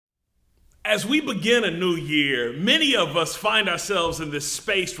As we begin a new year, many of us find ourselves in this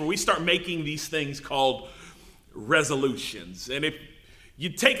space where we start making these things called resolutions. And if you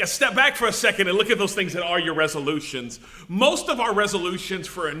take a step back for a second and look at those things that are your resolutions, most of our resolutions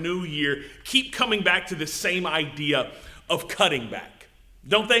for a new year keep coming back to the same idea of cutting back,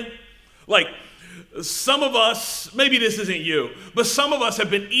 don't they? Like, some of us, maybe this isn't you, but some of us have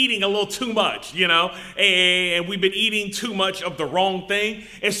been eating a little too much, and we've been eating too much of the wrong thing.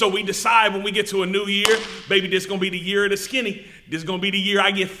 And so we decide when we get to a new year, baby, this is going to be the year of the skinny. This is going to be the year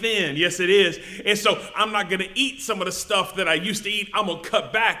I get thin. Yes, it is. And so I'm not going to eat some of the stuff that I used to eat. I'm going to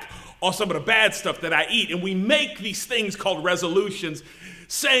cut back on some of the bad stuff that I eat. And we make these things called resolutions,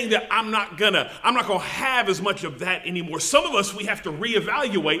 saying that I'm not gonna have as much of that anymore. Some of us, we have to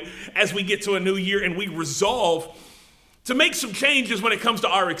reevaluate as we get to a new year, and we resolve to make some changes when it comes to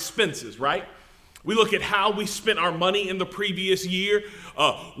our expenses, right? We look at how we spent our money in the previous year,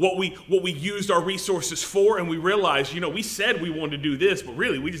 what we used our resources for, and we realize, we said we wanted to do this, but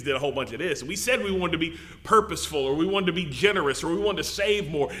really we just did a whole bunch of this. We said we wanted to be purposeful, or we wanted to be generous, or we wanted to save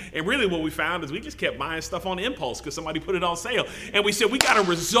more. And really what we found is we just kept buying stuff on impulse because somebody put it on sale. And we said we got to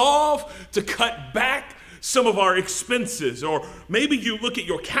resolve to cut back some of our expenses. Or maybe you look at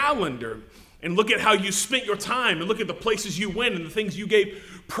your calendar and look at how you spent your time, and look at the places you went and the things you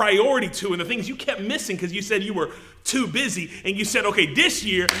gave priority to and the things you kept missing because you said you were too busy. And you said, okay, this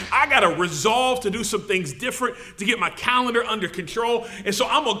year I got to resolve to do some things different to get my calendar under control. And so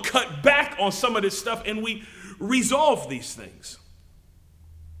I'm going to cut back on some of this stuff, and we resolve these things.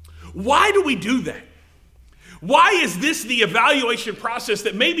 Why do we do that? Why is this the evaluation process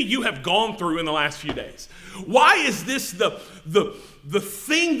that maybe you have gone through in the last few days? Why is this the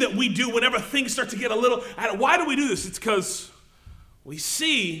thing that we do whenever things start to get a little out of? Why do we do this? It's because we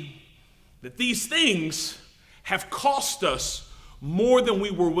see that these things have cost us more than we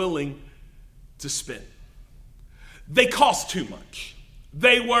were willing to spend. They cost too much.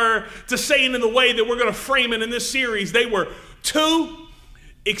 They were, to say it in the way that we're going to frame it in this series, they were too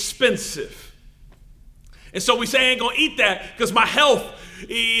expensive. And so we say, I ain't going to eat that because my health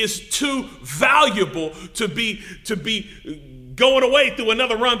is too valuable to be going away through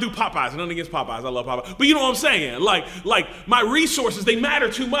another run through Popeyes. Nothing against Popeyes. I love Popeyes. But you know what I'm saying? Like my resources, they matter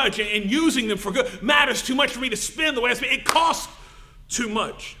too much, and using them for good matters too much for me to spend the way I spend. It costs too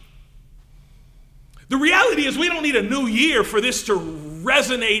much. The reality is we don't need a new year for this to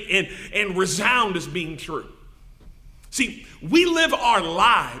resonate and resound as being true. See, we live our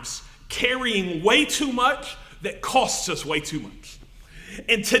lives carrying way too much that costs us way too much.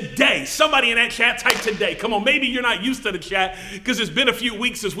 And today, somebody in that chat, type today. Come on, maybe you're not used to the chat because it's been a few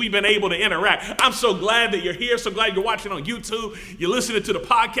weeks since we've been able to interact. I'm so glad that you're here. So glad you're watching on YouTube. You're listening to the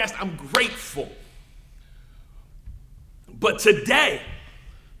podcast. I'm grateful. But today,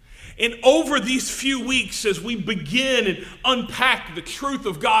 and over these few weeks as we begin and unpack the truth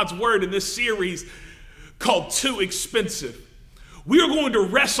of God's word in this series called Too Expensive, we are going to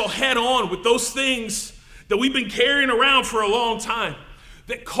wrestle head on with those things that we've been carrying around for a long time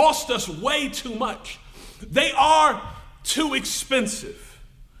that cost us way too much. They are too expensive.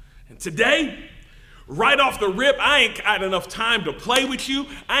 And today, right off the rip, I ain't got enough time to play with you.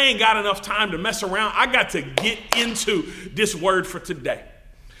 I ain't got enough time to mess around. I got to get into this word for today.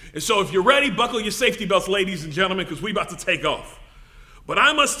 And so if you're ready, buckle your safety belts, ladies and gentlemen, because we're about to take off. But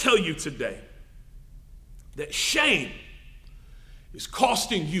I must tell you today that shame is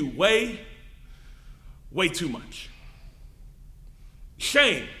costing you way too much.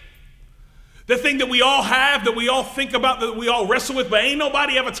 Shame. The thing that we all have, that we all think about, that we all wrestle with, but ain't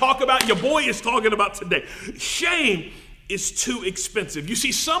nobody ever talk about, your boy is talking about today. Shame is too expensive. You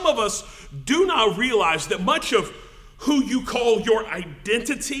see, some of us do not realize that much of who you call your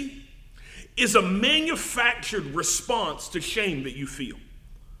identity is a manufactured response to shame that you feel.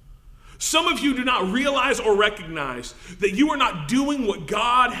 Some of you do not realize or recognize that you are not doing what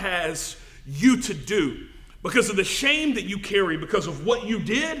God has you to do because of the shame that you carry because of what you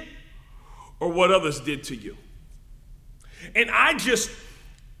did or what others did to you. And I just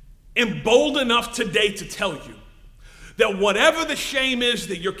am bold enough today to tell you that whatever the shame is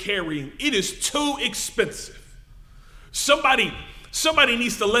that you're carrying, it is too expensive. Somebody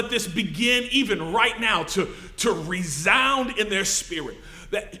needs to let this begin even right now to resound in their spirit.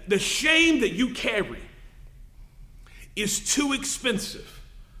 That the shame that you carry is too expensive.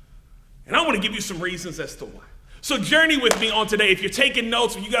 And I want to give you some reasons as to why. So journey with me on today. If you're taking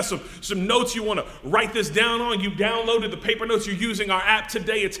notes, if you got some notes you want to write this down on, you downloaded the paper notes, you're using our app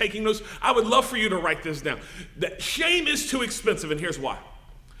today and taking notes, I would love for you to write this down. That shame is too expensive, and here's why.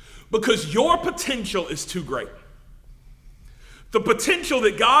 Because your potential is too great. The potential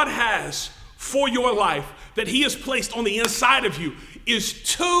that God has for your life that he has placed on the inside of you is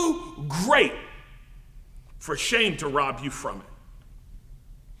too great for shame to rob you from it.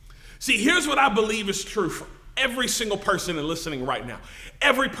 See, here's what I believe is true for every single person listening right now,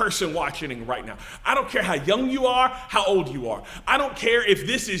 every person watching right now. I don't care how young you are, how old you are. I don't care if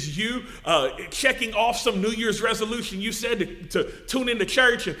this is you checking off some New Year's resolution you said to tune into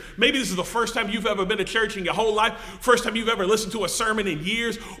church. And maybe this is the first time you've ever been to church in your whole life, first time you've ever listened to a sermon in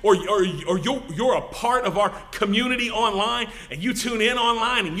years, or you're a part of our community online and you tune in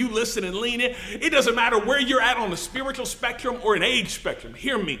online and you listen and lean in. It doesn't matter where you're at on the spiritual spectrum or an age spectrum.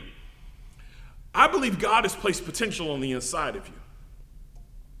 Hear me. I believe God has placed potential on the inside of you.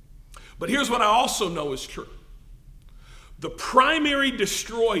 But here's what I also know is true. The primary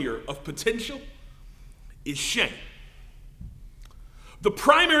destroyer of potential is shame. The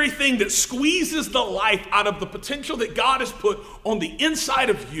primary thing that squeezes the life out of the potential that God has put on the inside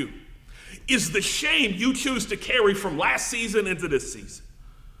of you is the shame you choose to carry from last season into this season.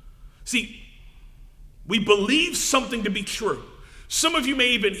 See, we believe something to be true. Some of you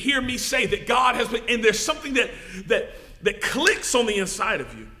may even hear me say that God has been, and there's something that clicks on the inside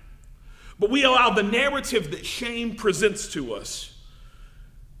of you. But we allow the narrative that shame presents to us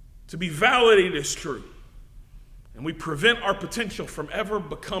to be validated as true. And we prevent our potential from ever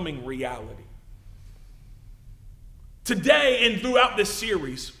becoming reality. Today and throughout this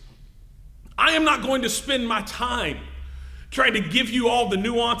series, I am not going to spend my time trying to give you all the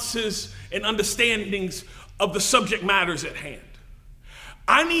nuances and understandings of the subject matters at hand.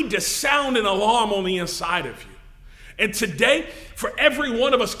 I need to sound an alarm on the inside of you. And today, for every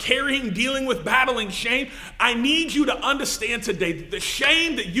one of us dealing with, battling shame, I need you to understand today that the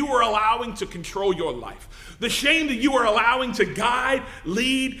shame that you are allowing to control your life, the shame that you are allowing to guide,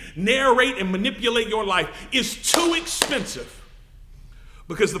 lead, narrate, and manipulate your life is too expensive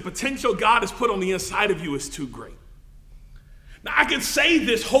because the potential God has put on the inside of you is too great. Now, I can say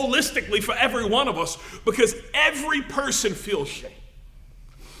this holistically for every one of us because every person feels shame.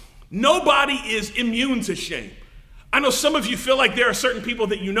 Nobody is immune to shame. I know some of you feel like there are certain people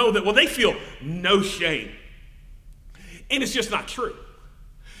that you know that, well, they feel no shame. And it's just not true.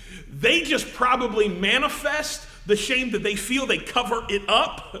 They just probably manifest the shame that they feel. They cover it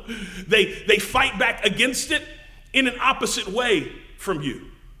up. They fight back against it in an opposite way from you.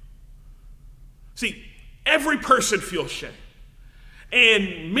 See, every person feels shame.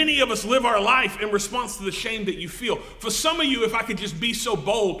 And many of us live our life in response to the shame that you feel. For some of you, if I could just be so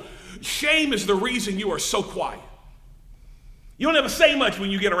bold, shame is the reason you are so quiet. You don't ever say much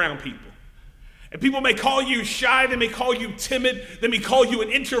when you get around people. And people may call you shy, they may call you timid, they may call you an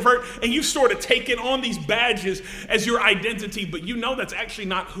introvert, and you've sort of taken on these badges as your identity, but you know that's actually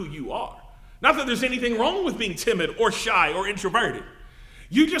not who you are. Not that there's anything wrong with being timid or shy or introverted.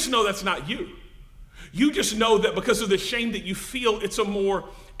 You just know that's not you. You just know that because of the shame that you feel, it's a more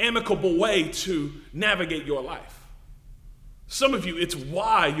amicable way to navigate your life. Some of you, it's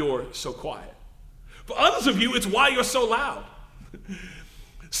why you're so quiet. For others of you, it's why you're so loud.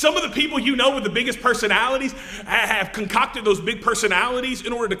 Some of the people you know with the biggest personalities have concocted those big personalities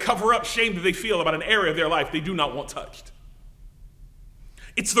in order to cover up shame that they feel about an area of their life they do not want touched.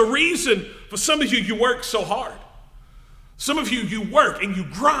 It's the reason for some of you, you work so hard. Some of you, you work and you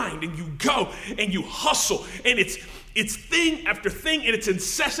grind and you go and you hustle and it's thing after thing and it's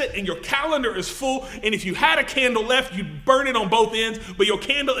incessant and your calendar is full, and if you had a candle left, you'd burn it on both ends, but your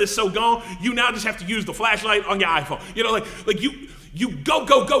candle is so gone, you now just have to use the flashlight on your iPhone. You know, like you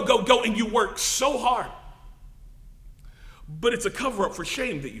go, and you work so hard. But it's a cover-up for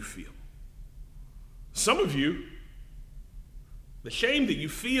shame that you feel. Some of you, the shame that you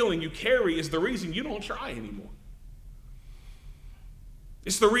feel and you carry is the reason you don't try anymore.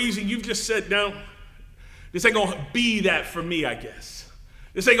 It's the reason you've just said, no, this ain't gonna be that for me, I guess.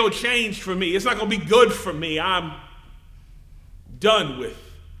 This ain't gonna change for me. It's not gonna be good for me. I'm done with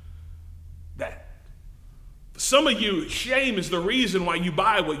that. For some of you, shame is the reason why you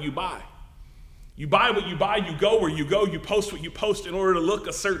buy what you buy. You buy what you buy, you go where you go, you post what you post in order to look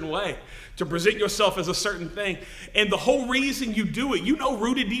a certain way, to present yourself as a certain thing. And the whole reason you do it, you know,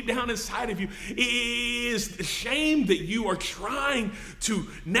 rooted deep down inside of you, is the shame that you are trying to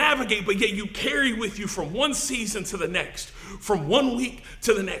navigate, but yet you carry with you from one season to the next, from 1 week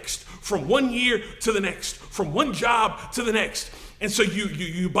to the next, from 1 year to the next, from one job to the next. And so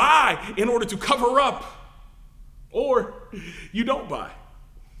you buy in order to cover up, or you don't buy,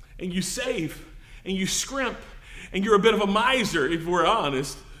 and you save, and you scrimp, and you're a bit of a miser, if we're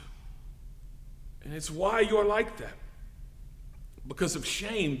honest. And it's why you're like that, because of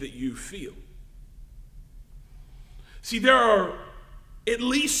shame that you feel. See, there are at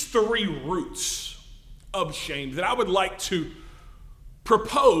least 3 roots of shame that I would like to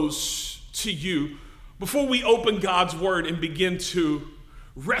propose to you before we open God's word and begin to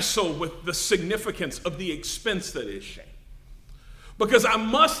wrestle with the significance of the expense that is shame. Because I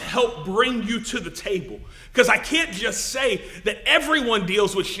must help bring you to the table. Because I can't just say that everyone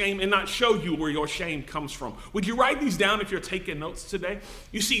deals with shame and not show you where your shame comes from. Would you write these down if you're taking notes today?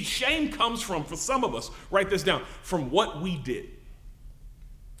 You see, shame comes from, for some of us, write this down, from what we did.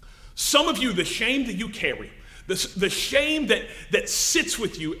 Some of you, the shame that you carry, the shame that sits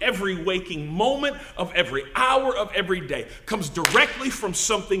with you every waking moment of every hour of every day comes directly from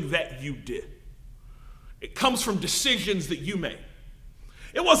something that you did. It comes from decisions that you made.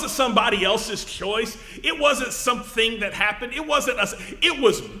 It wasn't somebody else's choice. It wasn't something that happened. It wasn't us. It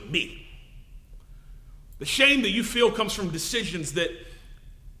was me. The shame that you feel comes from decisions that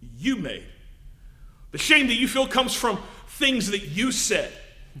you made. The shame that you feel comes from things that you said.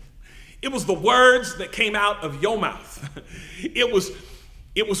 It was the words that came out of your mouth. It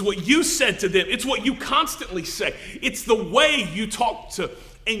was what you said to them. It's what you constantly say. It's the way you talk to,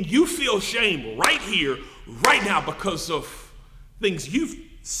 and you feel shame right here, right now because of things you've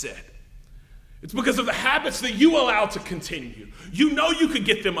said. It's because of the habits that you allow to continue. You know you could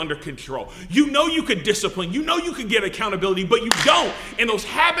get them under control. You know you could discipline. You know you could get accountability, but you don't. And those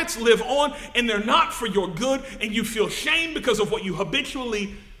habits live on, and they're not for your good, and you feel shame because of what you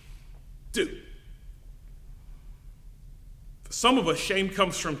habitually do. For some of us, shame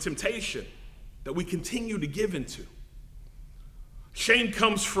comes from temptation that we continue to give into. Shame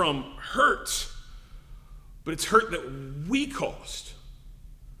comes from hurt, but it's hurt that we caused.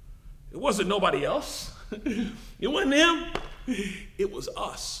 It wasn't nobody else. It wasn't them. It was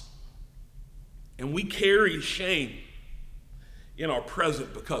us. And we carry shame in our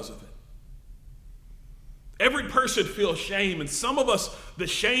present because of it. Every person feels shame, and some of us, the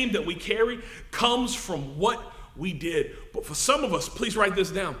shame that we carry comes from what we did. But for some of us, please write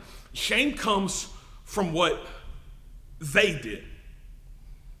this down. Shame comes from what they did.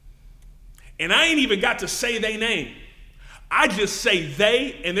 And I ain't even got to say their name. I just say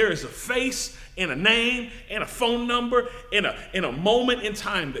they, and there is a face and a name and a phone number and a moment in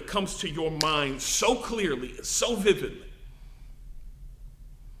time that comes to your mind so clearly and so vividly.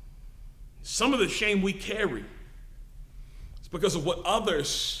 Some of the shame we carry is because of what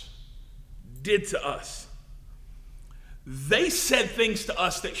others did to us. They said things to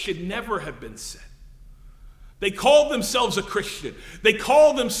us that should never have been said. They called themselves a Christian. They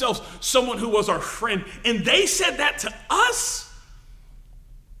called themselves someone who was our friend. And they said that to us.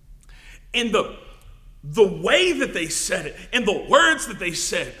 And the way that they said it and the words that they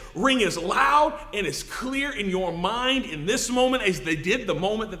said ring as loud and as clear in your mind in this moment as they did the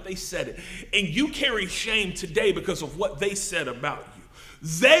moment that they said it. And you carry shame today because of what they said about you.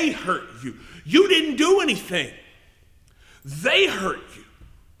 They hurt you. You didn't do anything. They hurt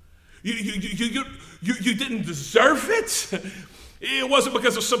you. You didn't deserve it. It wasn't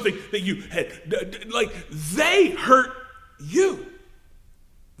because of something that you had. Like, they hurt you.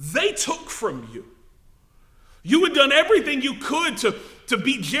 They took from you. You had done everything you could to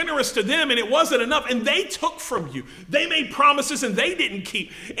be generous to them, and it wasn't enough. And they took from you. They made promises and they didn't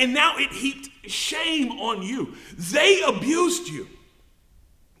keep. And now it heaped shame on you. They abused you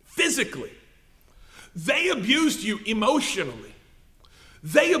physically. They abused you emotionally.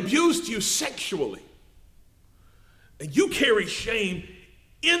 They abused you sexually. And you carry shame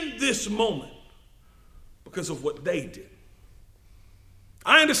in this moment because of what they did.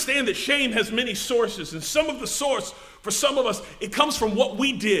 I understand that shame has many sources, and some of the source, for some of us, it comes from what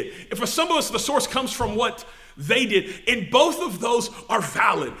we did. And for some of us, the source comes from what they did. And both of those are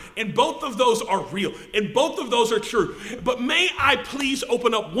valid, and both of those are real, and both of those are true. But may I please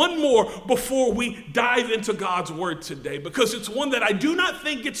open up one more before we dive into God's word today, because it's one that I do not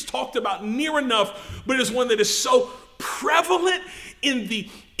think gets talked about near enough, but it's one that is so prevalent in the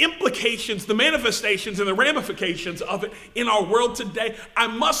implications, the manifestations, and the ramifications of it in our world today. I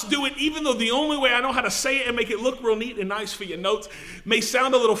must do it, even though the only way I know how to say it and make it look real neat and nice for your notes may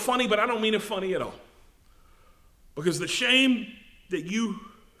sound a little funny, but I don't mean it funny at all. Because the shame that you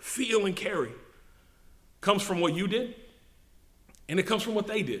feel and carry comes from what you did, and it comes from what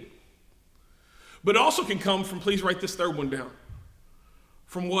they did. But it also can come from, please write this third one down,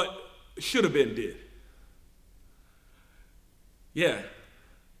 from what should have been did. Yeah,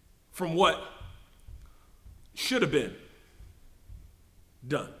 from what should have been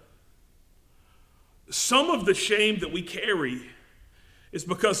done. Some of the shame that we carry is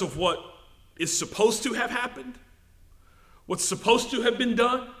because of what is supposed to have happened, what's supposed to have been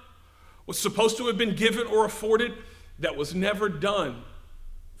done, what's supposed to have been given or afforded that was never done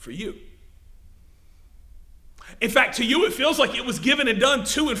for you. In fact, to you, it feels like it was given and done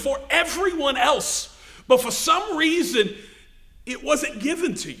to and for everyone else. But for some reason, it wasn't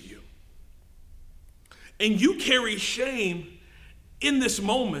given to you. And you carry shame in this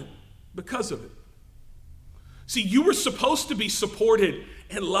moment because of it. See, you were supposed to be supported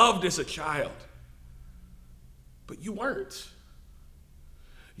and loved as a child, but you weren't.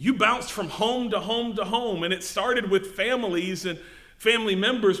 You bounced from home to home to home, and it started with families and family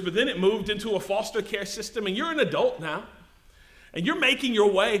members, but then it moved into a foster care system, and you're an adult now, and you're making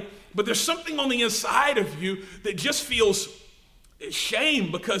your way, but there's something on the inside of you that just feels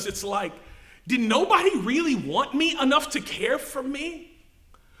shame because it's like, did nobody really want me enough to care for me?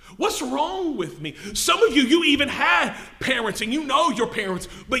 What's wrong with me? Some of you, you even had parents and you know your parents,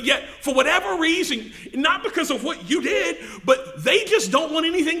 but yet for whatever reason, not because of what you did, but they just don't want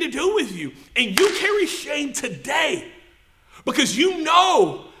anything to do with you. And you carry shame today because you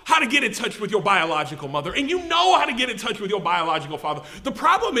know how to get in touch with your biological mother and you know how to get in touch with your biological father. The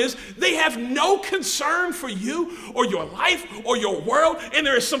problem is they have no concern for you or your life or your world, and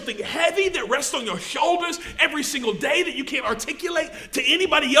there is something heavy that rests on your shoulders every single day that you can't articulate to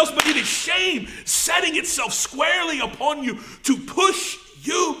anybody else, but it is shame setting itself squarely upon you to push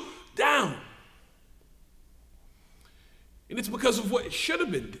you down. And it's because of what should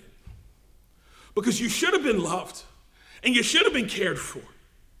have been done. Because you should have been loved and you should have been cared for.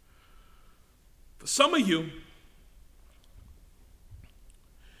 For some of you,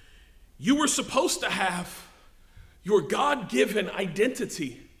 you were supposed to have your God-given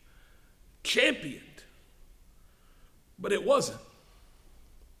identity championed, but it wasn't.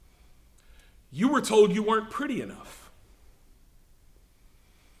 You were told you weren't pretty enough.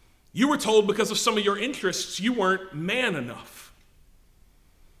 You were told because of some of your interests, you weren't man enough.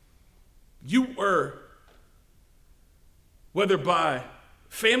 You were, whether by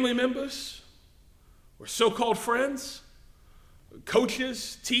family members, or so-called friends,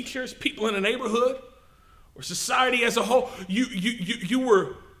 coaches, teachers, people in the neighborhood, or society as a whole, you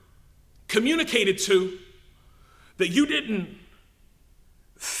were communicated to that you didn't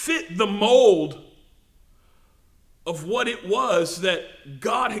fit the mold of what it was that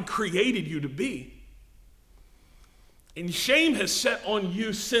God had created you to be. And shame has set on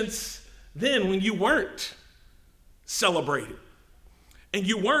you since then when you weren't celebrated and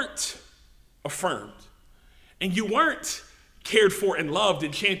you weren't affirmed. And you weren't cared for and loved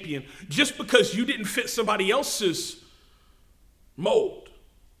and championed just because you didn't fit somebody else's mold.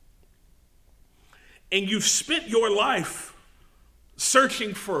 And you've spent your life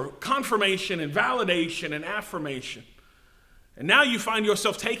searching for confirmation and validation and affirmation. And now you find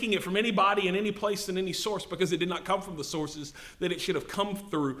yourself taking it from anybody and any place and any source because it did not come from the sources that it should have come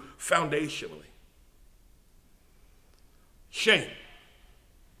through foundationally. Shame.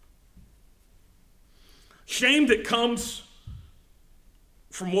 Shame that comes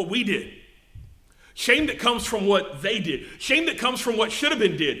from what we did. Shame that comes from what they did. Shame that comes from what should have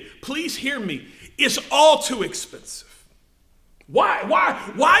been did. Please hear me. It's all too expensive.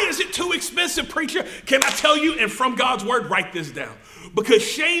 Why is it too expensive, preacher? Can I tell you, and from God's word, write this down. Because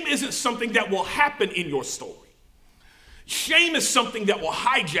shame isn't something that will happen in your story. Shame is something that will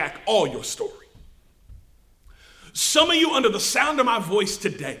hijack all your story. Some of you under the sound of my voice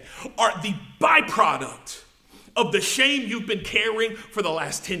today are the byproduct of the shame you've been carrying for the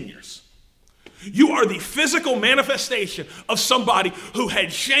last 10 years. You are the physical manifestation of somebody who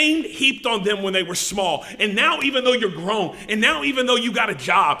had shame heaped on them when they were small. And now even though you're grown, and now even though you got a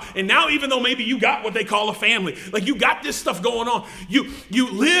job, and now even though maybe you got what they call a family, like you got this stuff going on,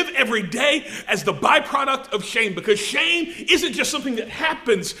 you live every day as the byproduct of shame, because shame isn't just something that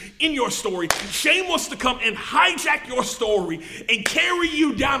happens in your story. Shame wants to come and hijack your story and carry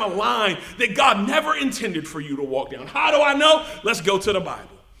you down a line that God never intended for you to walk down. How do I know? Let's go to the Bible.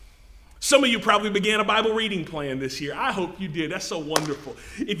 Some of you probably began a Bible reading plan this year. I hope you did. That's so wonderful.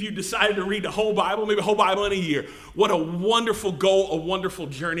 If you decided to read the whole Bible, maybe the whole Bible in a year, what a wonderful goal, a wonderful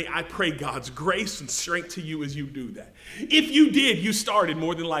journey. I pray God's grace and strength to you as you do that. If you did, you started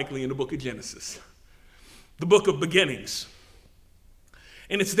more than likely in the book of Genesis, the book of beginnings.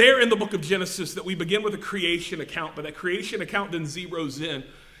 And it's there in the book of Genesis that we begin with a creation account, but that creation account then zeroes in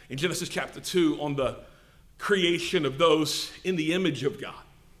Genesis chapter 2 on the creation of those in the image of God.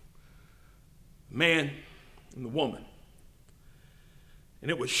 Man and the woman. And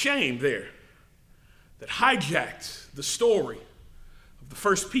it was shame there that hijacked the story of the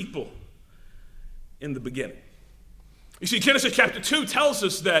first people in the beginning. You see, Genesis chapter 2 tells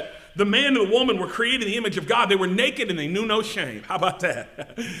us that the man and the woman were created in the image of God. They were naked and they knew no shame. How about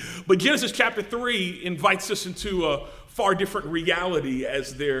that? But Genesis chapter 3 invites us into a far different reality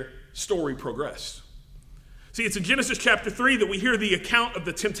as their story progressed. See, it's in Genesis chapter 3 that we hear the account of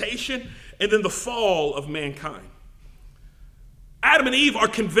the temptation and then the fall of mankind. Adam and Eve are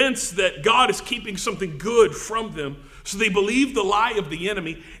convinced that God is keeping something good from them, so they believe the lie of the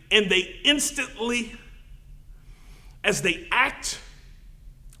enemy, and they instantly, as they act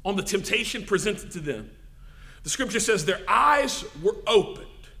on the temptation presented to them, the scripture says their eyes were opened,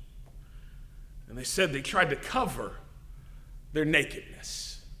 and they said they tried to cover their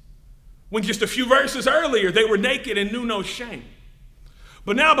nakedness. When just a few verses earlier, they were naked and knew no shame.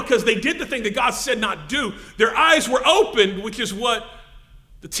 But now, because they did the thing that God said not do, their eyes were opened, which is what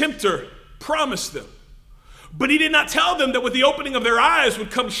the tempter promised them. But he did not tell them that with the opening of their eyes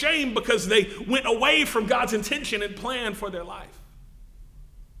would come shame, because they went away from God's intention and plan for their life.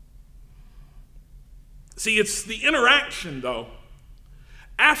 See, it's the interaction, though,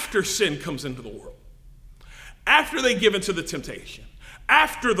 after sin comes into the world, after they give into the temptation,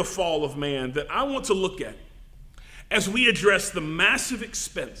 after the fall of man, that I want to look at as we address the massive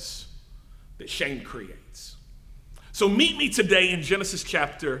expense that shame creates. So meet me today in Genesis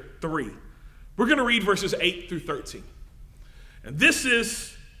chapter 3. We're going to read verses 8 through 13. And this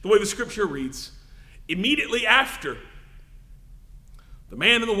is the way the scripture reads. Immediately after the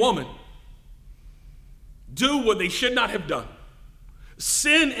man and the woman do what they should not have done,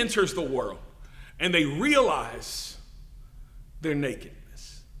 sin enters the world, and they realize their nakedness.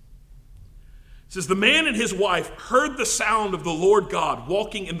 It says, the man and his wife heard the sound of the Lord God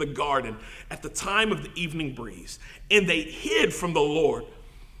walking in the garden at the time of the evening breeze, and they hid from the Lord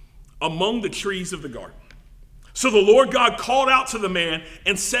among the trees of the garden. So the Lord God called out to the man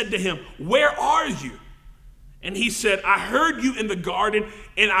and said to him, where are you? And he said, I heard you in the garden,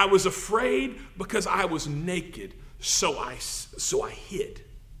 and I was afraid because I was naked, so I hid.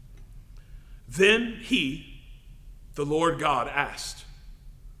 Then he, the Lord God, asked,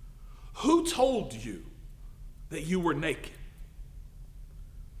 who told you that you were naked?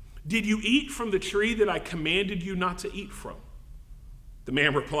 Did you eat from the tree that I commanded you not to eat from? The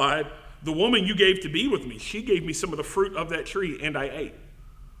man replied, the woman you gave to be with me, she gave me some of the fruit of that tree, and I ate.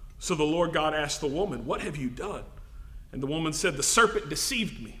 So the Lord God asked the woman, what have you done? And the woman said, the serpent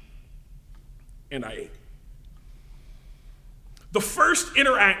deceived me, and I ate. The first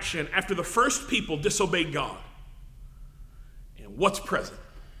interaction after the first people disobeyed God, and what's present?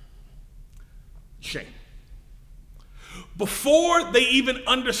 Shame. Before they even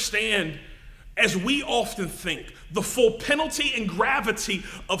understand, as we often think, the full penalty and gravity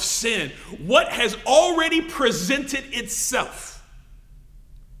of sin, what has already presented itself?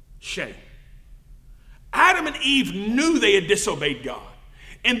 Shame. Adam and Eve knew they had disobeyed God,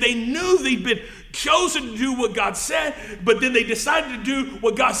 and they knew they'd been chosen to do what God said, but then they decided to do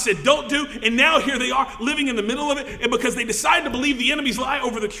what God said don't do, and now here they are living in the middle of it, and because they decided to believe the enemy's lie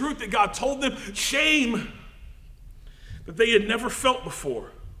over the truth that God told them, shame that they had never felt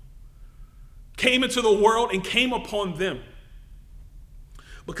before came into the world and came upon them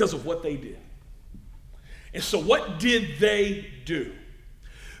because of what they did. And so what did they do?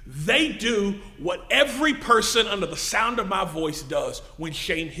 They do what every person under the sound of my voice does when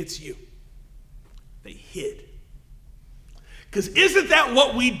shame hits you. They hid. Because isn't that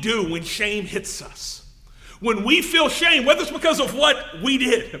what we do when shame hits us? When we feel shame, whether it's because of what we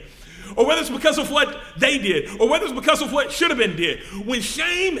did, or whether it's because of what they did, or whether it's because of what should have been did, when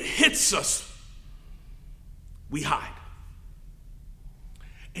shame hits us, we hide.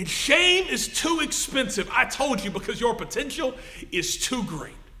 And shame is too expensive, I told you, because your potential is too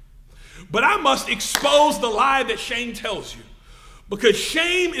great. But I must expose the lie that shame tells you, because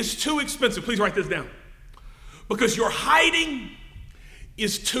shame is too expensive. Please write this down. Because your hiding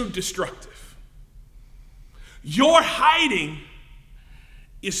is too destructive. Your hiding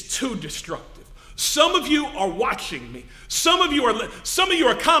is too destructive. Some of you are watching me. Some of you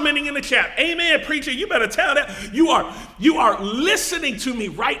are commenting in the chat. Amen, preacher. You better tell that. You are listening to me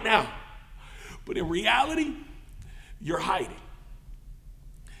right now. But in reality, you're hiding.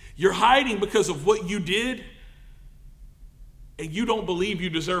 You're hiding because of what you did, and you don't believe you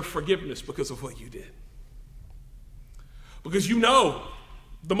deserve forgiveness because of what you did. Because you know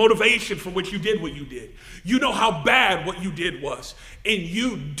the motivation for which you did what you did. You know how bad what you did was, and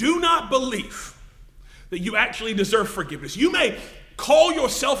you do not believe that you actually deserve forgiveness. You may call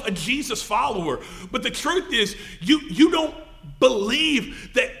yourself a Jesus follower, but the truth is you don't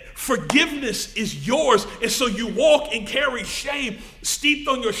believe that forgiveness is yours, and so you walk and carry shame steeped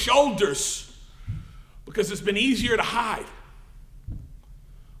on your shoulders because it's been easier to hide.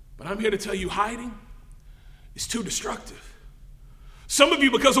 But I'm here to tell you, hiding is too destructive. Some of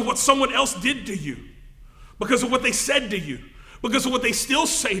you, because of what someone else did to you, because of what they said to you, because of what they still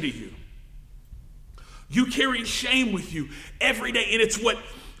say to you. You carry shame with you every day, and it's what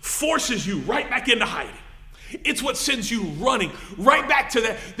forces you right back into hiding. It's what sends you running right back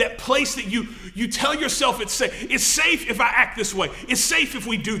to that place that you tell yourself it's safe. It's safe if I act this way. It's safe if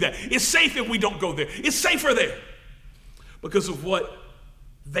we do that. It's safe if we don't go there. It's safer there because of what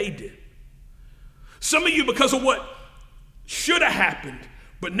they did. Some of you, because of what should have happened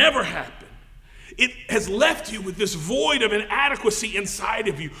but never happened, it has left you with this void of inadequacy inside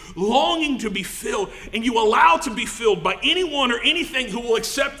of you, longing to be filled, and you allow to be filled by anyone or anything who will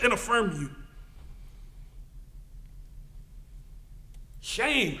accept and affirm you.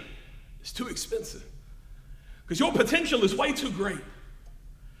 Shame is too expensive because your potential is way too great.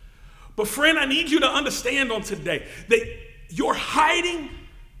 But friend, I need you to understand on today that your hiding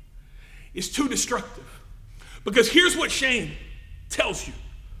is too destructive. Because here's what shame tells you.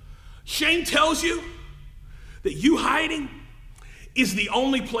 Shame tells you that you hiding is the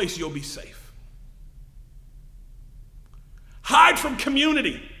only place you'll be safe. Hide from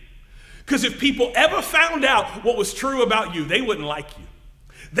community. Because if people ever found out what was true about you, they wouldn't like you.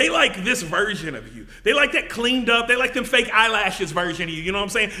 They like this version of you. They like that cleaned up, they like them fake eyelashes version of you. You know what I'm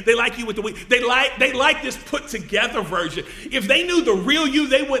saying? They like you with the wig. They like this put together version. If they knew the real you,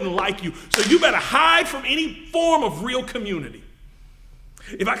 they wouldn't like you. So you better hide from any form of real community.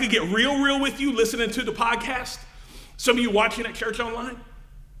 If I could get real with you listening to the podcast, some of you watching at church online,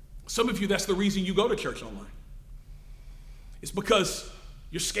 some of you, that's the reason you go to church online. It's because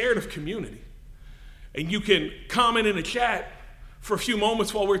you're scared of community. And you can comment in the chat for a few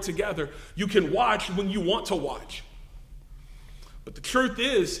moments while we're together. You can watch when you want to watch. But the truth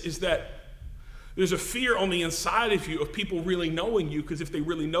is that there's a fear on the inside of you of people really knowing you, because if they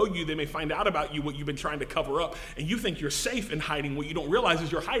really know you, they may find out about you what you've been trying to cover up, and you think you're safe in hiding. What you don't realize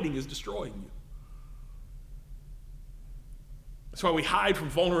is your hiding is destroying you. That's why we hide from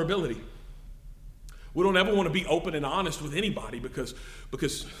vulnerability. We don't ever want to be open and honest with anybody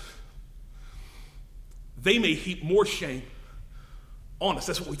because they may heap more shame on us.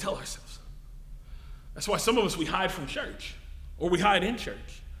 That's what we tell ourselves. That's why some of us, we hide from church, or we hide in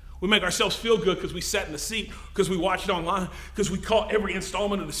church. We make ourselves feel good because we sat in the seat, because we watched online, because we caught every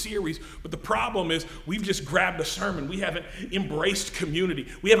installment of the series. But the problem is we've just grabbed a sermon. We haven't embraced community.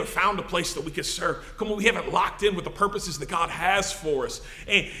 We haven't found a place that we can serve. Come on, we haven't locked in with the purposes that God has for us.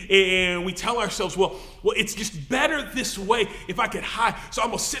 And we tell ourselves, well, it's just better this way if I could hide. So I'm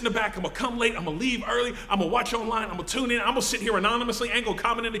going to sit in the back. I'm going to come late. I'm going to leave early. I'm going to watch online. I'm going to tune in. I'm going to sit here anonymously. I ain't going to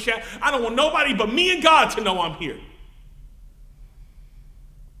comment in the chat. I don't want nobody but me and God to know I'm here.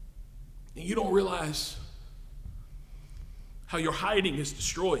 And you don't realize how your hiding is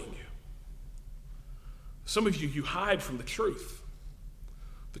destroying you. Some of you, you hide from the truth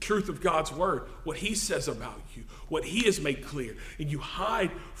of God's word, what he says about you, what he has made clear, and you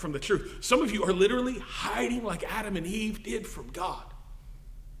hide from the truth. Some of you are literally hiding like Adam and Eve did from God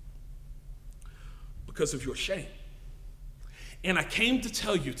because of your shame. And I came to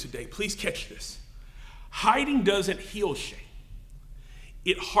tell you today, please catch this. Hiding doesn't heal shame.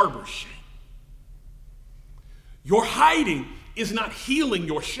 It harbors shame. Your hiding is not healing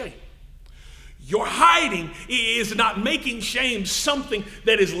your shame. Your hiding is not making shame something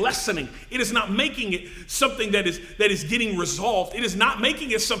that is lessening. It is not making it something that is getting resolved. It is not making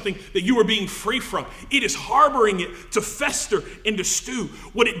it something that you are being free from. It is harboring it to fester and to stew.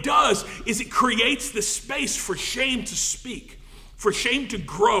 What it does is it creates the space for shame to speak, for shame to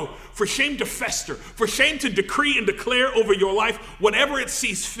grow, for shame to fester, for shame to decree and declare over your life whatever it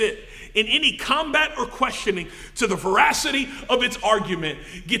sees fit. In any combat or questioning to the veracity of its argument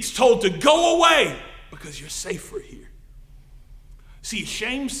gets told to go away because you're safer here. See,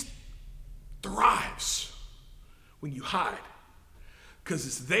 shame thrives when you hide, because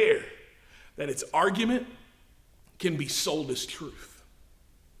it's there that its argument can be sold as truth.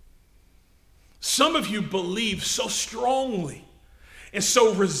 Some of you believe so strongly and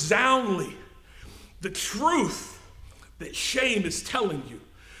so resoundly the truth that shame is telling you,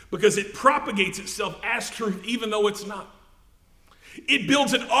 because it propagates itself as truth even though it's not. It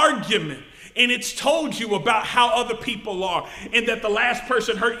builds an argument, and it's told you about how other people are, and that the last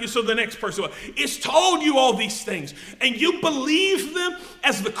person hurt you, so the next person will. It's told you all these things, and you believe them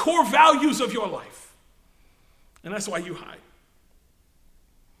as the core values of your life. And that's why you hide.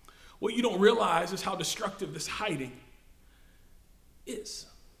 What you don't realize is how destructive this hiding is.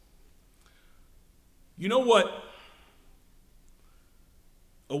 You know what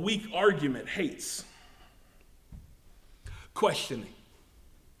a weak argument hates? Questioning.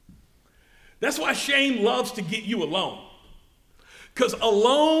 That's why shame loves to get you alone. Because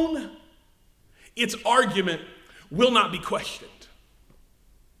alone its argument will not be questioned.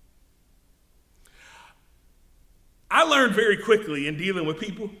 I learned very quickly in dealing with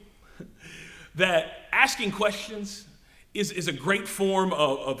people that asking questions is a great form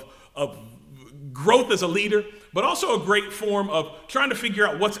of growth as a leader, but also a great form of trying to figure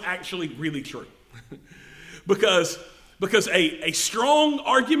out what's actually really true. because a strong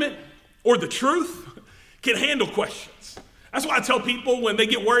argument or the truth can handle questions. That's why I tell people when they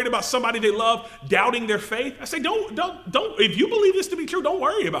get worried about somebody they love doubting their faith, I say, don't, if you believe this to be true, don't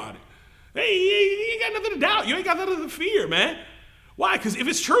worry about it. Hey, you ain't got nothing to doubt. You ain't got nothing to fear, man. Why? Because if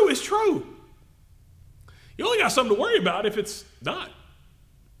it's true, it's true. You only got something to worry about if it's not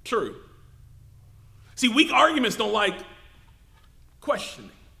true. See, weak arguments don't like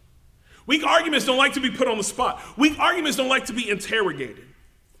questioning. Weak arguments don't like to be put on the spot. Weak arguments don't like to be interrogated.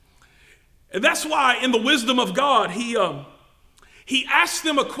 And that's why in the wisdom of God, he asked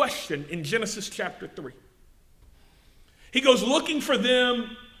them a question in Genesis chapter 3. He goes looking for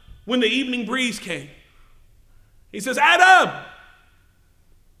them when the evening breeze came. He says, Adam,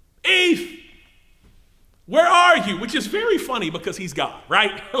 Eve, where are you? Which is very funny because he's God,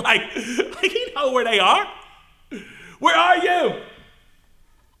 right? like he knows where they are. Where are you?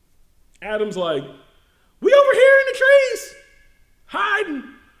 Adam's like, we over here in the trees, hiding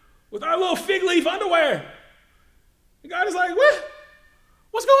with our little fig leaf underwear. And God is like, what?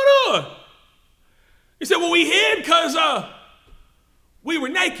 What's going on? He said, well, we hid because we were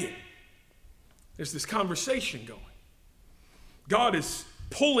naked. There's this conversation going. God is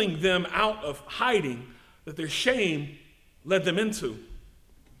pulling them out of hiding that their shame led them into.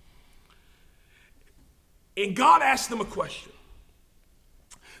 And God asked them a question.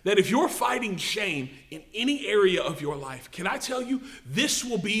 That if you're fighting shame in any area of your life, can I tell you, this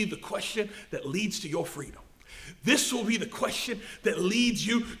will be the question that leads to your freedom. This will be the question that leads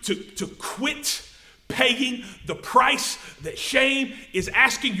you to quit paying the price that shame is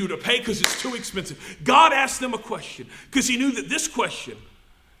asking you to pay because it's too expensive. God asked them a question because he knew that this question,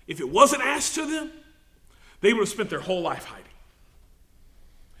 if it wasn't asked to them, they would have spent their whole life hiding.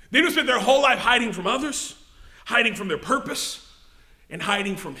 They would have spent their whole life hiding from others, hiding from their purpose, and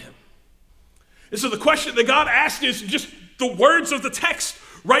hiding from him. And so the question that God asked is just the words of the text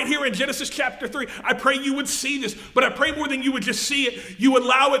right here in Genesis chapter 3. I pray you would see this, but I pray more than you would just see it, you would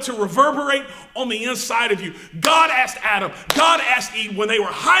allow it to reverberate on the inside of you. God asked Adam, God asked Eve when they were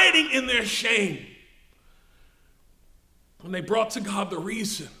hiding in their shame, when they brought to God the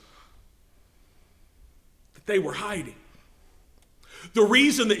reason that they were hiding. The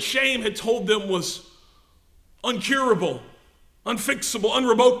reason that shame had told them was uncurable, unfixable,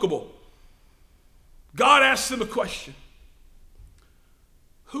 unrevocable. God asked them a question.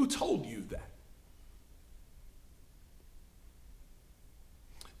 Who told you that?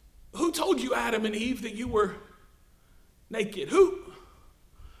 Who told you, Adam and Eve, that you were naked? Who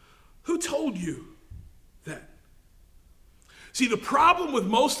told you that? See, the problem with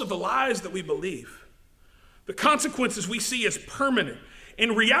most of the lies that we believe, the consequences we see as permanent,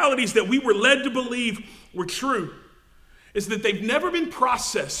 and realities that we were led to believe were true, is that they've never been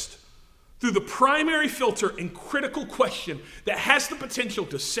processed through the primary filter and critical question that has the potential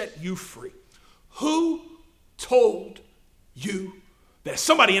to set you free. Who told you that?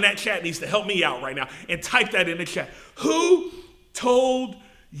 Somebody in that chat needs to help me out right now and type that in the chat. Who told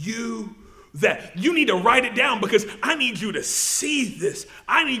you that? You need to write it down because I need you to see this.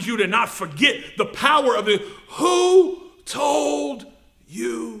 I need you to not forget the power of it. Who told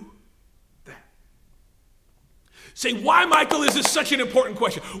you? Say, why, Michael, is this such an important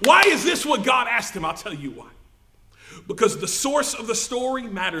question? Why is this what God asked him? I'll tell you why. Because the source of the story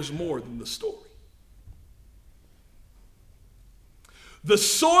matters more than the story. The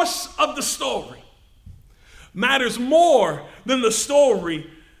source of the story matters more than the story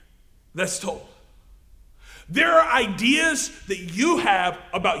that's told. There are ideas that you have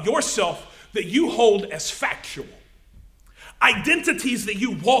about yourself that you hold as factual. Identities that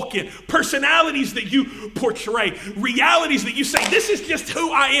you walk in, personalities that you portray, realities that you say, this is just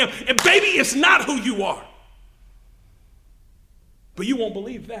who I am, and baby, it's not who you are. But you won't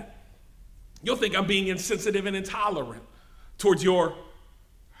believe that. You'll think I'm being insensitive and intolerant towards your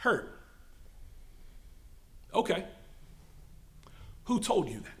hurt. Okay. Who told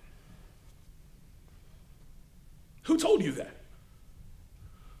you that? Who told you that?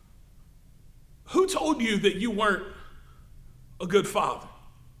 Who told you that you weren't a good father?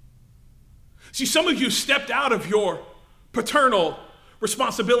 See, some of you stepped out of your paternal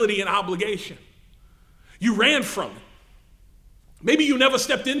responsibility and obligation. You ran from it. Maybe you never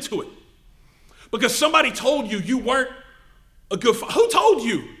stepped into it because somebody told you you weren't a good father. Who told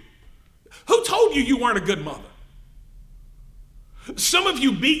you Who told you you weren't a good mother? Some of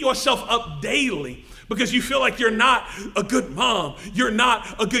you beat yourself up daily because you feel like you're not a good mom. You're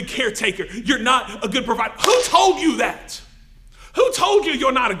not a good caretaker. You're not a good provider. Who told you that? Who told you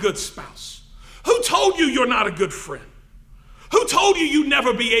you're not a good spouse? Who told you you're not a good friend? Who told you you'd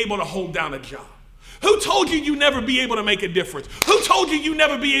never be able to hold down a job? Who told you you'd never be able to make a difference? Who told you you'd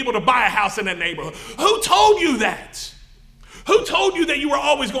never be able to buy a house in that neighborhood? Who told you that? Who told you that you were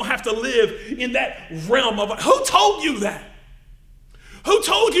always going to have to live in that realm of, who told you that? Who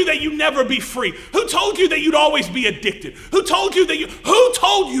told you that you'd never be free? Who told you that you'd always be addicted? Who told you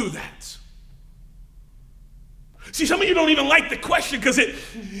that? See, some of you don't even like the question because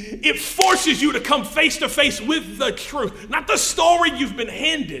it forces you to come face to face with the truth. Not the story you've been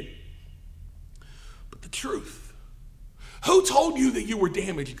handed, but the truth. Who told you that you were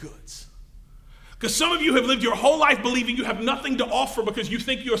damaged goods? Because some of you have lived your whole life believing you have nothing to offer because you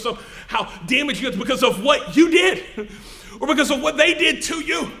think you're somehow damaged goods because of what you did, or because of what they did to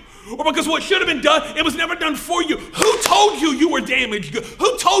you, or because what should have been done, it was never done for you. Who told you you were damaged goods?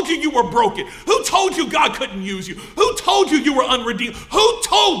 Who told you you were broken? Who told you God couldn't use you? Who told you you were unredeemed? Who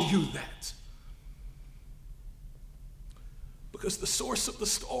told you that? Because the source of the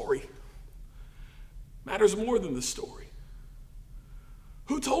story matters more than the story.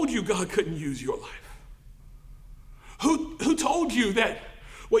 Who told you God couldn't use your life? Who told you that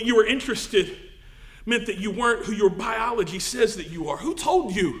what you were interested meant that you weren't who your biology says that you are? Who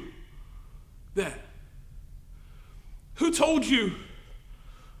told you that? Who told you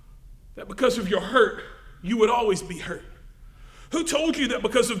that because of your hurt, you would always be hurt? Who told you that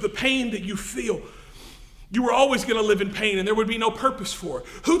because of the pain that you feel, you were always going to live in pain and there would be no purpose for it?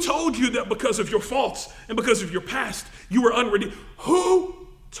 Who told you that because of your faults and because of your past, you were unredeemed? Who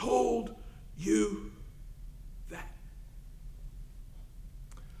told you that?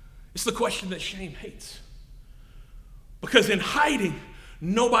 It's the question that shame hates. Because in hiding,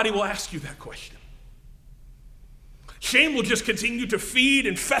 nobody will ask you that question. Shame will just continue to feed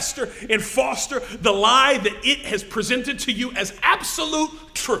and fester and foster the lie that it has presented to you as absolute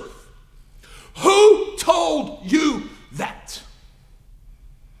truth. Who told you that?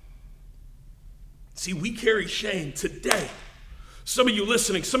 See, we carry shame today. Some of you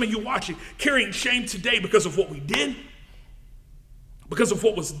listening, some of you watching, carrying shame today because of what we did, because of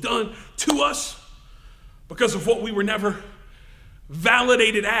what was done to us, because of what we were never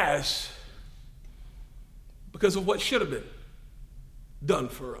validated as, because of what should have been done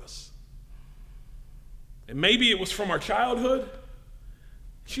for us. And maybe it was from our childhood.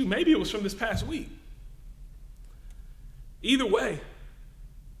 Shoot, maybe it was from this past week. Either way,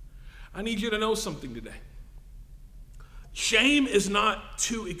 I need you to know something today. Shame is not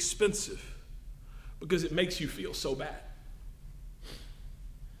too expensive because it makes you feel so bad.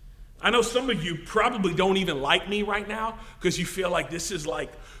 I know some of you probably don't even like me right now because you feel like this is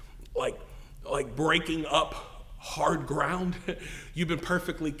like breaking up hard ground. You've been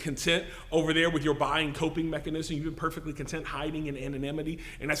perfectly content over there with your buying coping mechanism. You've been perfectly content hiding in anonymity,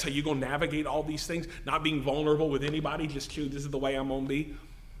 and that's how you're going to navigate all these things, not being vulnerable with anybody, just this is the way I'm going to be.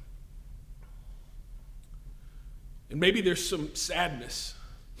 And maybe there's some sadness,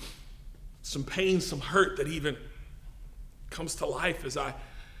 some pain, some hurt that even comes to life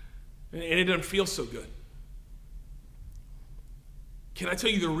and it doesn't feel so good. Can I tell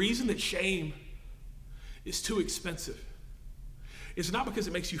you the reason that shame is too expensive? It's not because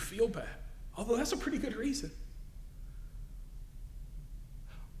it makes you feel bad, although that's a pretty good reason.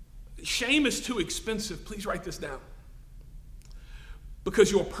 Shame is too expensive, please write this down,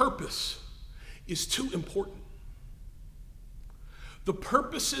 because your purpose is too important. The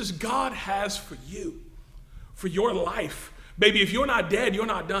purposes God has for you, for your life. Baby, if you're not dead, you're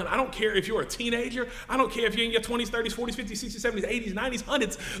not done. I don't care if you're a teenager. I don't care if you're in your 20s, 30s, 40s, 50s, 60s, 70s, 80s, 90s,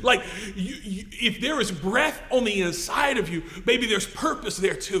 100s. Like, if there is breath on the inside of you, baby, there's purpose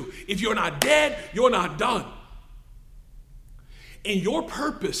there too. If you're not dead, you're not done. And your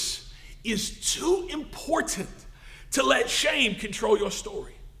purpose is too important to let shame control your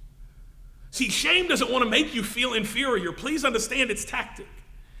story. See, shame doesn't want to make you feel inferior. Please understand its tactic.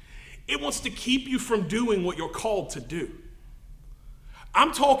 It wants to keep you from doing what you're called to do.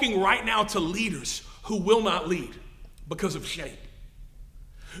 I'm talking right now to leaders who will not lead because of shame.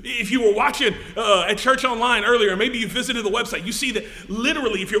 If you were watching at church online earlier, maybe you visited the website, you see that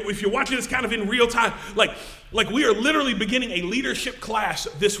literally, if you're watching this kind of in real time, like we are literally beginning a leadership class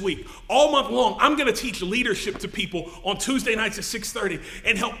this week. All month long, I'm going to teach leadership to people on Tuesday nights at 6:30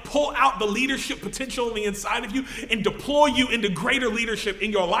 and help pull out the leadership potential on the inside of you and deploy you into greater leadership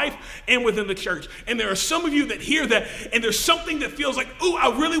in your life and within the church. And there are some of you that hear that, and there's something that feels like, ooh,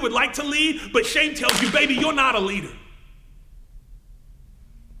 I really would like to lead, but shame tells you, baby, you're not a leader.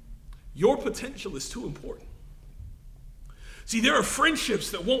 Your potential is too important. See, there are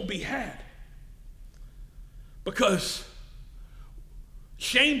friendships that won't be had because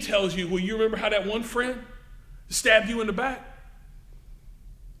shame tells you, well, you remember how that one friend stabbed you in the back?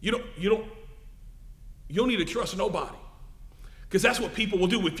 You don't need to trust nobody, because that's what people will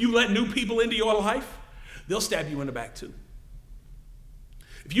do. If you let new people into your life, they'll stab you in the back too.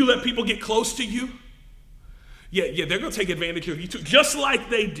 If you let people get close to you, they're going to take advantage of you too, just like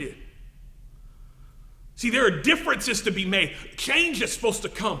they did. See, there are differences to be made. Change is supposed to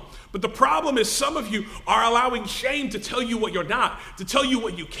come. But the problem is some of you are allowing shame to tell you what you're not, to tell you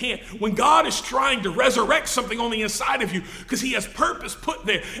what you can't, when God is trying to resurrect something on the inside of you because he has purpose put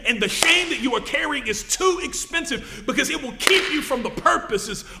there. And the shame that you are carrying is too expensive because it will keep you from the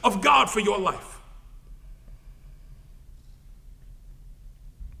purposes of God for your life.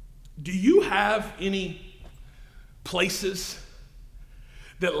 Do you have any places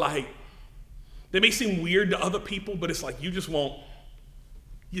that they may seem weird to other people, but it's like you just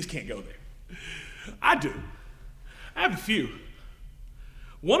can't go there? I do. I have a few.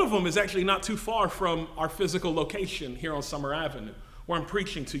 One of them is actually not too far from our physical location here on Summer Avenue, where I'm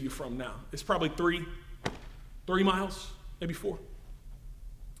preaching to you from now. It's probably 3 miles, maybe 4.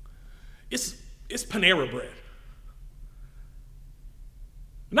 It's Panera Bread.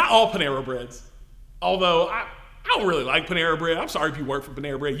 Not all Panera Breads, although I don't really like Panera Bread. I'm sorry if you work for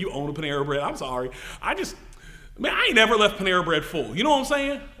Panera Bread. You own a Panera Bread. I'm sorry. I ain't never left Panera Bread full. You know what I'm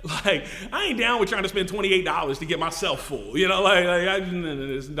saying? Like, I ain't down with trying to spend $28 to get myself full. You know,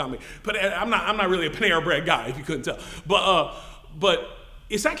 it's not me. But I'm not really a Panera Bread guy, if you couldn't tell. But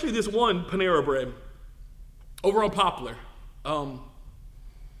it's actually this one Panera Bread over on Poplar, kind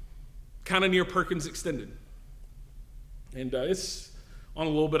of near Perkins Extended. And it's on a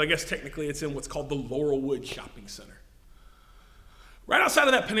little bit, I guess technically it's in what's called the Laurelwood Shopping Center. Right outside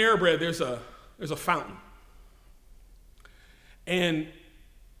of that Panera Bread, there's a fountain. And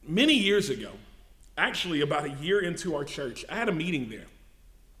many years ago, actually about a year into our church, I had a meeting there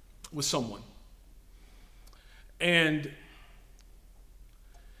with someone. And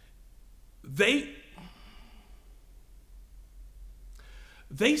they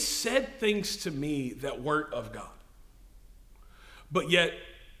said things to me that weren't of God. But yet,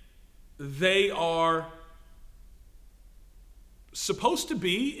 they are supposed to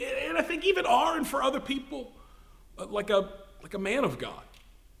be, and I think even are, and for other people, like a man of God,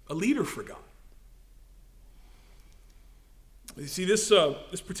 a leader for God. You see, this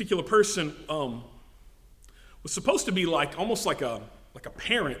particular person was supposed to be almost like a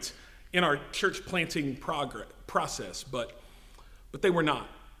parent in our church planting process, but they were not.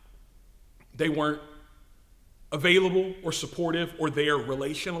 They weren't available or supportive or there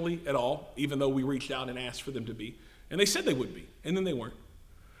relationally at all, even though we reached out and asked for them to be. And they said they would be, and then they weren't.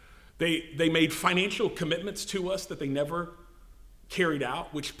 They made financial commitments to us that they never carried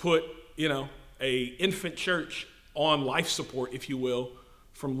out, which put, a infant church on life support, if you will,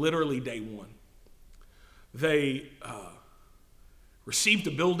 from literally day one. They received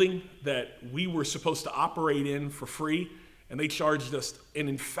a building that we were supposed to operate in for free, and they charged us an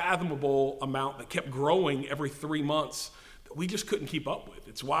unfathomable amount that kept growing every 3 months that we just couldn't keep up with.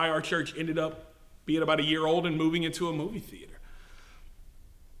 It's why our church ended up being about a year old and moving into a movie theater.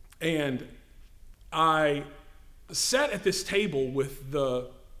 And I sat at this table with the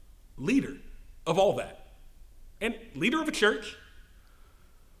leader of all that, and leader of a church,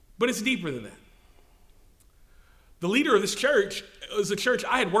 but it's deeper than that. The leader of this church was a church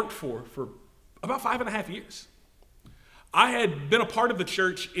I had worked for about 5.5 years. I had been a part of the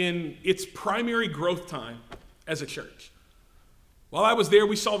church in its primary growth time as a church. While I was there,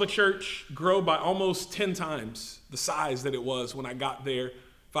 we saw the church grow by almost 10 times the size that it was when I got there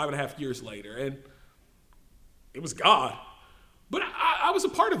 5.5 years later. And it was God. But I was a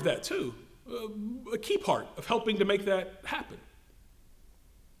part of that too, a key part of helping to make that happen.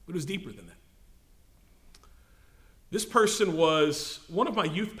 But it was deeper than that. This person was one of my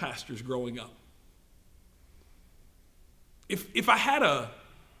youth pastors growing up. If I had a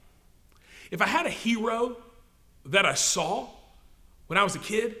hero that I saw when I was a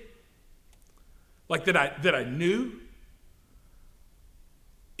kid, like that I knew,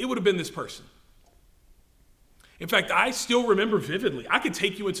 it would have been this person. In fact, I still remember vividly. I could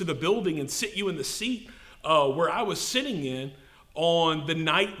take you into the building and sit you in the seat where I was sitting in on the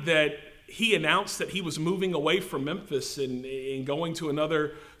night that he announced that he was moving away from Memphis and going to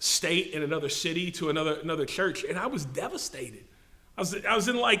another state and another city to another church. And I was devastated. I was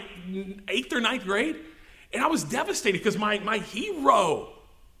in like 8th or 9th grade, and I was devastated because my hero.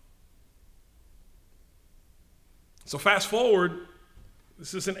 So fast forward,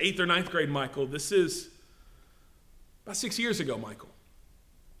 this is in 8th or 9th grade, Michael. This is about 6 years ago, Michael.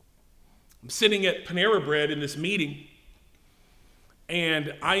 I'm sitting at Panera Bread in this meeting,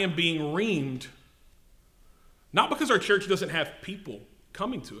 and I am being reamed, not because our church doesn't have people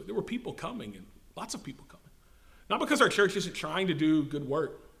coming to it. There were people coming, and lots of people coming. Not because our church isn't trying to do good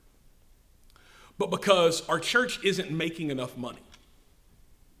work, but because our church isn't making enough money.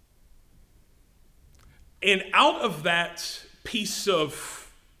 And out of that piece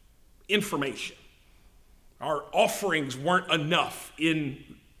of information, our offerings weren't enough in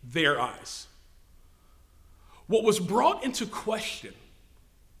their eyes. What was brought into question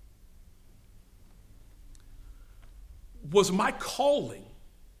was my calling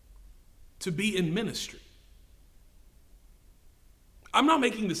to be in ministry. I'm not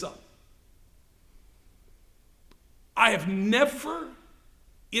making this up. I have never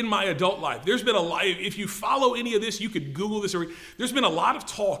in my adult life, there's been a lot, if you follow any of this, you could Google this. There's been a lot of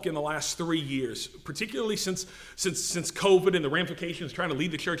talk in the last 3 years, particularly since COVID and the ramifications trying to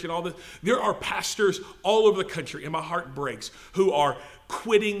lead the church and all this. There are pastors all over the country, and my heart breaks, who are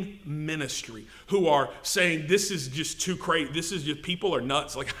quitting ministry, who are saying, this is just too crazy. This is just, people are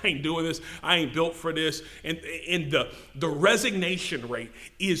nuts. Like, I ain't doing this. I ain't built for this. And the resignation rate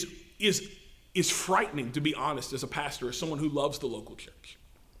is frightening, to be honest, as a pastor, as someone who loves the local church.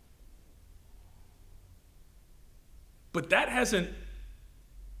 But that hasn't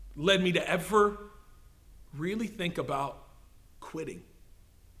led me to ever really think about quitting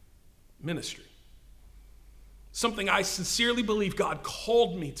ministry. Something I sincerely believe God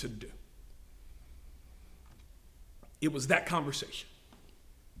called me to do. It was that conversation.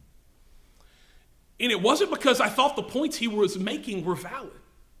 And it wasn't because I thought the points he was making were valid.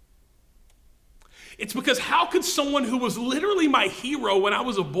 It's because how could someone who was literally my hero when I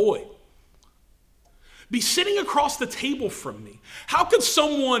was a boy be sitting across the table from me? How could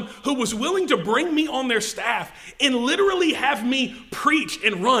someone who was willing to bring me on their staff and literally have me preach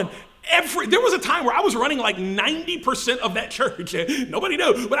and run there was a time where I was running like 90% of that church. Nobody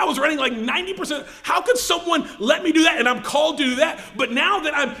knew, but I was running like 90%. How could someone let me do that? And I'm called to do that. But now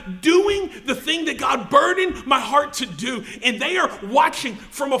that I'm doing the thing that God burdened my heart to do, and they are watching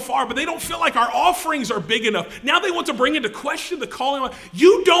from afar, but they don't feel like our offerings are big enough. Now they want to bring into question the calling.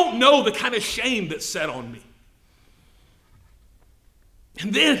 You don't know the kind of shame that's set on me.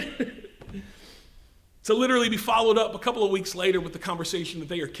 And then to literally be followed up a couple of weeks later with the conversation that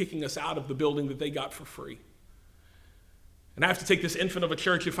they are kicking us out of the building that they got for free. And I have to take this infant of a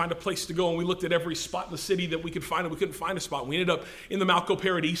church and find a place to go. And we looked at every spot in the city that we could find, and we couldn't find a spot. We ended up in the Malco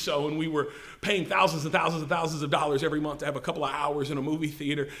Paradiso, and we were paying thousands and thousands and thousands of dollars every month to have a couple of hours in a movie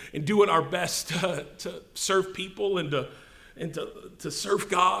theater and doing our best to serve people and to serve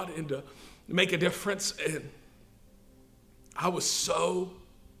God and to make a difference. And I was so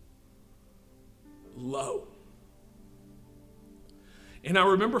low. And I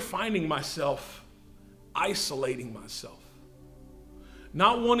remember finding myself isolating myself,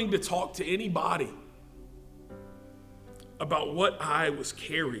 not wanting to talk to anybody about what I was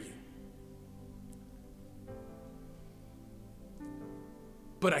carrying.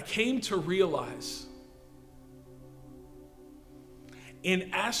 But I came to realize and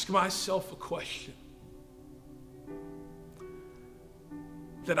ask myself a question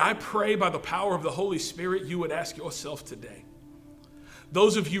that I pray by the power of the Holy Spirit you would ask yourself today.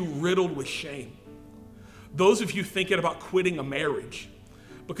 Those of you riddled with shame, those of you thinking about quitting a marriage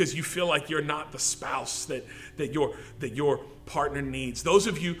because you feel like you're not the spouse that your partner needs. Those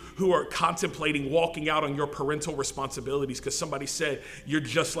of you who are contemplating walking out on your parental responsibilities because somebody said you're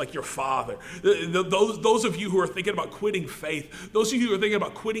just like your father. Those of you who are thinking about quitting faith. Those of you who are thinking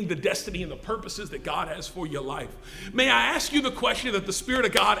about quitting the destiny and the purposes that God has for your life. May I ask you the question that the Spirit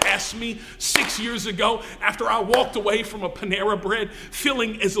of God asked me 6 years ago after I walked away from a Panera Bread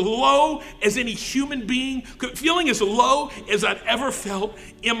feeling as low as any human being, feeling as low as I'd ever felt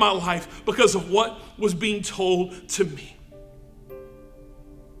in my life because of what was being told to me.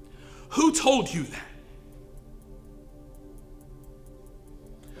 Who told you that?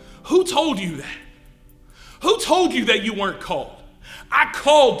 Who told you that? Who told you that you weren't called? I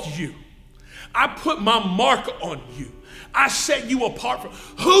called you. I put my mark on you. I set you apart from.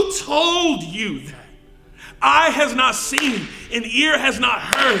 Who told you that? Eye has not seen, and ear has not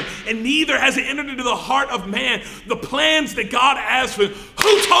heard, and neither has it entered into the heart of man the plans that God has for you.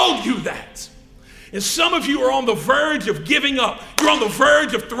 Who told you that? And some of you are on the verge of giving up. You're on the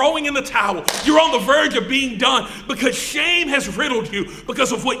verge of throwing in the towel. You're on the verge of being done because shame has riddled you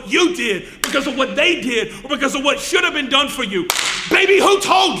because of what you did, because of what they did, or because of what should have been done for you. Baby, who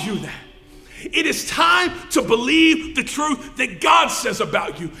told you that? It is time to believe the truth that God says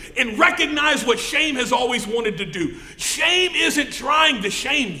about you and recognize what shame has always wanted to do. Shame isn't trying to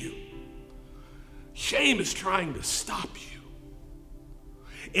shame you. Shame is trying to stop you.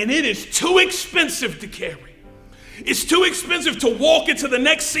 And it is too expensive to carry. It's too expensive to walk into the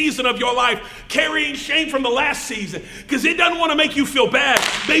next season of your life carrying shame from the last season because it doesn't want to make you feel bad.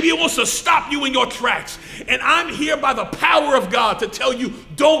 Baby, it wants to stop you in your tracks. And I'm here by the power of God to tell you,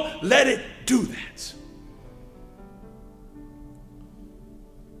 don't let it do that.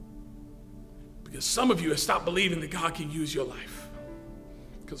 Because some of you have stopped believing that God can use your life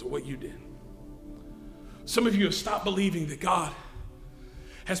because of what you did. Some of you have stopped believing that God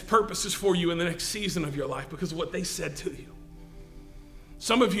has purposes for you in the next season of your life because of what they said to you.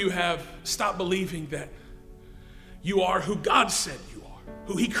 Some of you have stopped believing that you are who God said you are,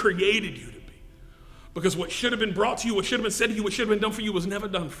 who He created you to be. Because what should have been brought to you, what should have been said to you, what should have been done for you was never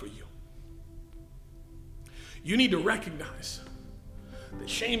done for you. You need to recognize that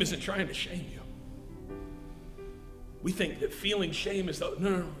shame isn't trying to shame you. We think that feeling shame is,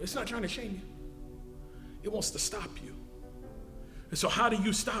 no, it's not trying to shame you. It wants to stop you. And so how do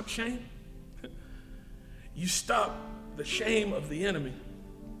you stop shame? You stop the shame of the enemy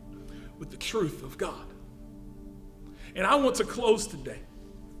with the truth of God. And I want to close today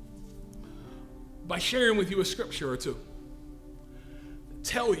by sharing with you a scripture or two.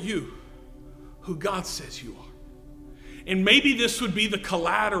 Tell you who God says you are. And maybe this would be the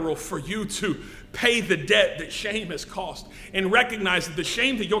collateral for you to pay the debt that shame has cost and recognize that the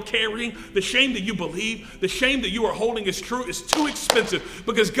shame that you're carrying, the shame that you believe, the shame that you are holding as true is too expensive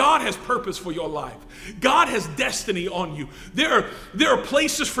because God has purpose for your life. God has destiny on you. There are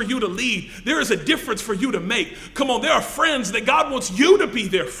places for you to lead. There is a difference for you to make. Come on, there are friends that God wants you to be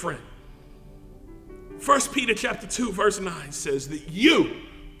their friend. 1 Peter chapter 2 verse 9 says that you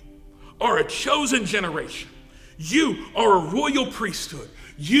are a chosen generation. You are a royal priesthood.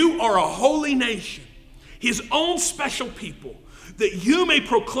 You are a holy nation, His own special people, that you may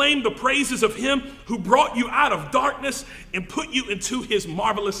proclaim the praises of Him who brought you out of darkness and put you into His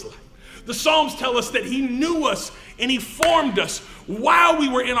marvelous light. The Psalms tell us that He knew us and He formed us while we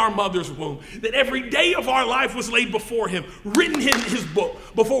were in our mother's womb, that every day of our life was laid before Him, written in His book,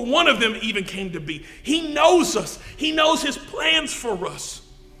 before one of them even came to be. He knows us. He knows His plans for us.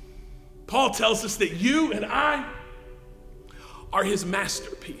 Paul tells us that you and I are His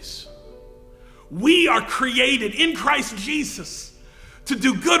masterpiece. We are created in Christ Jesus to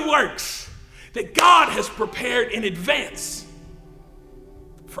do good works that God has prepared in advance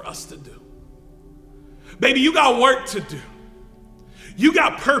for us to do. Baby, you got work to do. You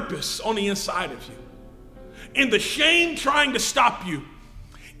got purpose on the inside of you. And the shame trying to stop you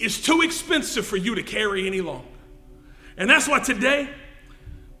is too expensive for you to carry any longer. And that's why today,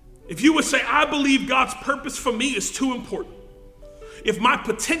 if you would say, I believe God's purpose for me is too important, if my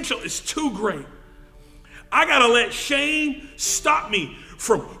potential is too great, I gotta let shame stop me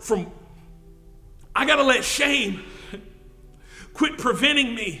I gotta let shame quit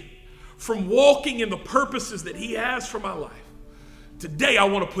preventing me from walking in the purposes that He has for my life. Today, I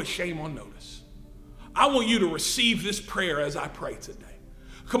want to put shame on notice. I want you to receive this prayer as I pray today.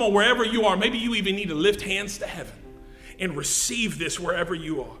 Come on, wherever you are, maybe you even need to lift hands to heaven and receive this wherever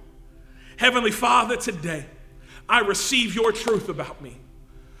you are. Heavenly Father, today, I receive your truth about me,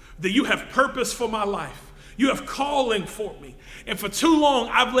 that you have purpose for my life. You have calling for me. And for too long,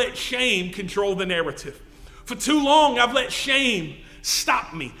 I've let shame control the narrative. For too long, I've let shame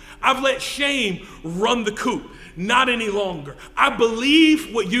stop me. I've let shame run the coop. Not any longer. I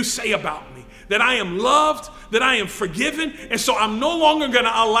believe what you say about me, that I am loved, that I am forgiven, and so I'm no longer going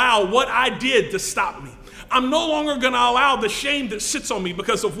to allow what I did to stop me. I'm no longer going to allow the shame that sits on me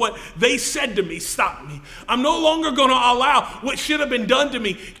because of what they said to me stop me. I'm no longer going to allow what should have been done to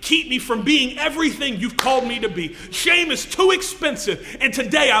me keep me from being everything you've called me to be. Shame is too expensive, and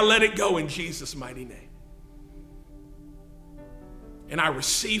today I let it go in Jesus' mighty name. And I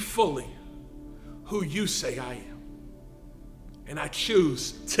receive fully who you say I am. And I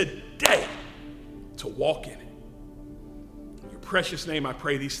choose today to walk in it. In your precious name, I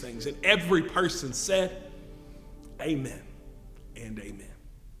pray these things. And every person said, amen and amen.